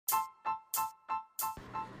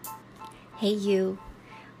Hey, you.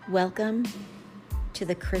 Welcome to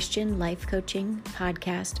the Christian Life Coaching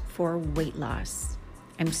Podcast for Weight Loss.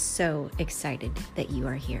 I'm so excited that you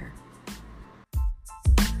are here.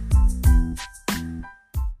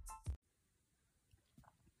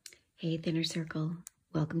 Hey, Thinner Circle.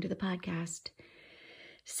 Welcome to the podcast.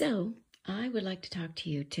 So, I would like to talk to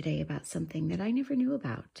you today about something that I never knew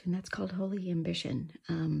about, and that's called holy ambition.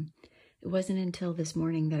 It wasn't until this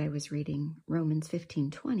morning that I was reading Romans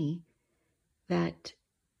 15:20 that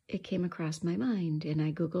it came across my mind, and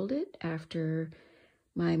I Googled it after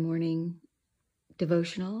my morning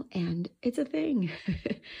devotional, and it's a thing.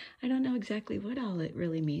 I don't know exactly what all it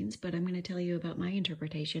really means, but I'm going to tell you about my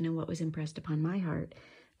interpretation and what was impressed upon my heart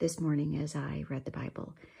this morning as I read the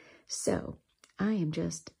Bible. So I am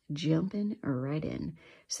just jumping right in.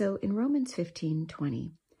 So in Romans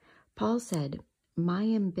 15:20, Paul said, "My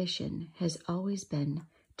ambition has always been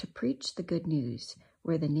to preach the good news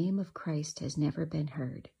where the name of Christ has never been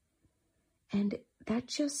heard." And that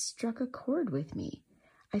just struck a chord with me.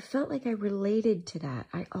 I felt like I related to that.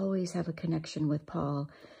 I always have a connection with Paul,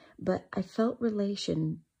 but I felt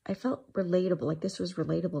relatable, like this was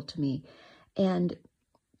relatable to me. And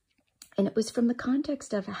it was from the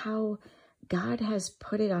context of how God has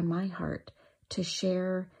put it on my heart to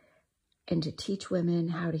share and to teach women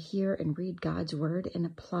how to hear and read God's word and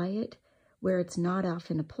apply it where it's not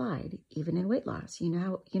often applied, even in weight loss. You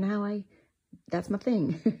know how that's my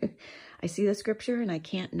thing. I see the scripture and I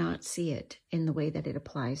can't not see it in the way that it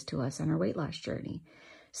applies to us on our weight loss journey.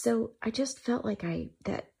 So I just felt like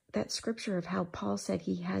that scripture of how Paul said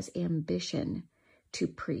he has ambition to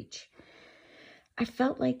preach. I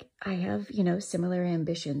felt like I have, similar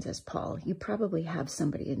ambitions as Paul. You probably have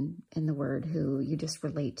somebody in the word who you just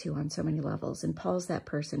relate to on so many levels. And Paul's that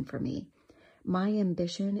person for me. My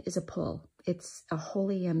ambition is a pull. It's a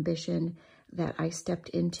holy ambition that I stepped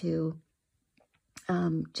into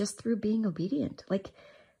just through being obedient.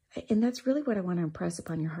 And that's really what I want to impress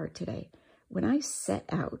upon your heart today. When I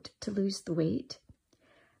set out to lose the weight,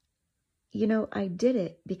 I did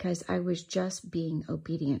it because I was just being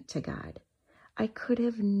obedient to God. I could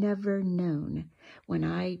have never known when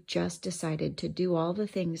I just decided to do all the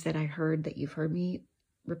things that I heard that you've heard me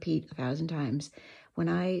repeat 1,000 times, when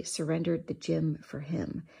I surrendered the gym for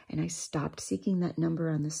him and I stopped seeking that number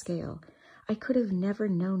on the scale. I could have never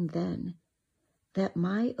known then that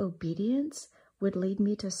my obedience would lead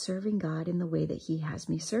me to serving God in the way that he has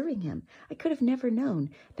me serving him. I could have never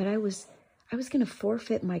known that I was going to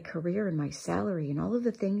forfeit my career and my salary and all of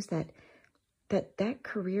the things that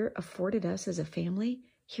career afforded us as a family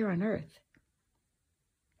here on earth.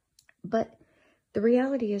 But the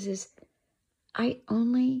reality is I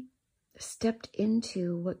only stepped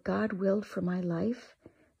into what God willed for my life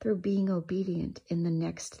through being obedient in the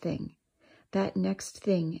next thing. That next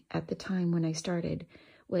thing at the time when I started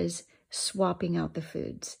was swapping out the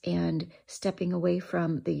foods and stepping away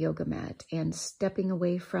from the yoga mat and stepping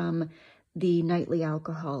away from the nightly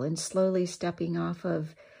alcohol and slowly stepping off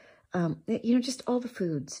of just all the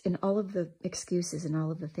foods and all of the excuses and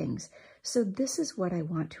all of the things. So this is what I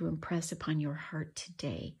want to impress upon your heart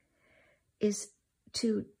today, is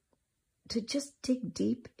to just dig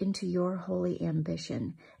deep into your holy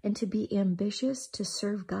ambition and to be ambitious to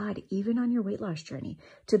serve God, even on your weight loss journey,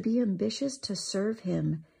 to be ambitious to serve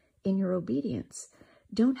him in your obedience.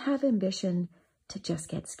 Don't have ambition to just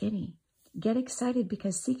get skinny. Get excited,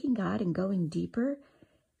 because seeking God and going deeper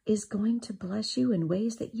is going to bless you in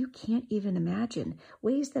ways that you can't even imagine,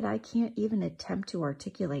 ways that I can't even attempt to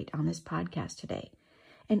articulate on this podcast today.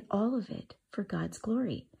 And all of it for God's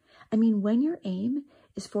glory. I mean, when your aim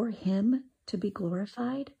is for him to be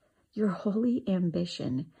glorified, your holy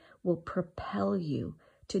ambition will propel you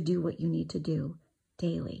to do what you need to do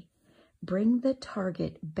daily. Bring the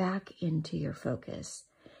target back into your focus.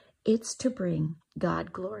 It's to bring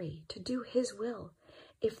God glory, to do his will.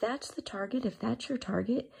 If that's the target, if that's your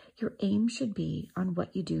target, your aim should be on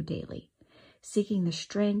what you do daily, seeking the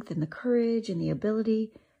strength and the courage and the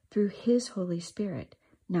ability through his Holy Spirit,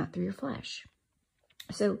 not through your flesh.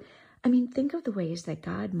 So, think of the ways that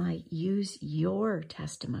God might use your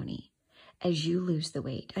testimony as you lose the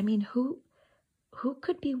weight. Who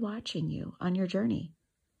could be watching you on your journey?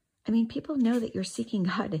 People know that you're seeking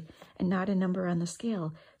God and not a number on the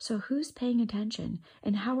scale. So who's paying attention?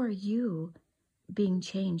 And how are you being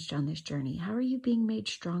changed on this journey? How are you being made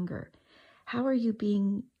stronger? How are you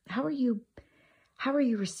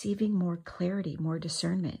receiving more clarity, more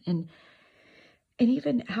discernment? And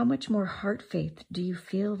even how much more heart faith do you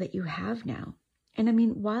feel that you have now?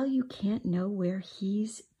 And while you can't know where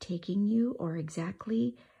he's taking you or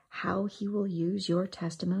exactly how he will use your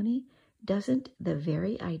testimony, doesn't the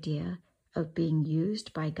very idea of being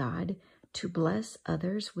used by God to bless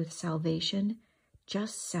others with salvation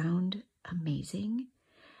just sound amazing?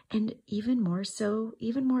 And even more so,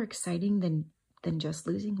 even more exciting than just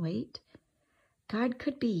losing weight? God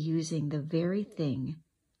could be using the very thing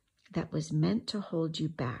that was meant to hold you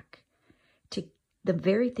back, the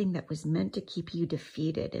very thing that was meant to keep you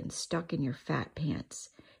defeated and stuck in your fat pants.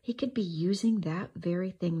 He could be using that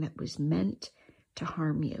very thing that was meant to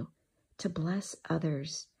harm you, to bless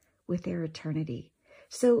others with their eternity.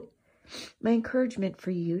 So my encouragement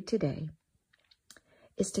for you today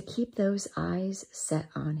is to keep those eyes set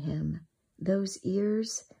on him, those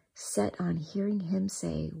ears set on hearing him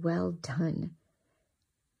say, "Well done,"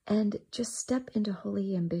 and just step into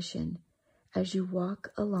holy ambition as you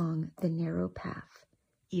walk along the narrow path,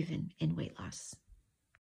 even in weight loss.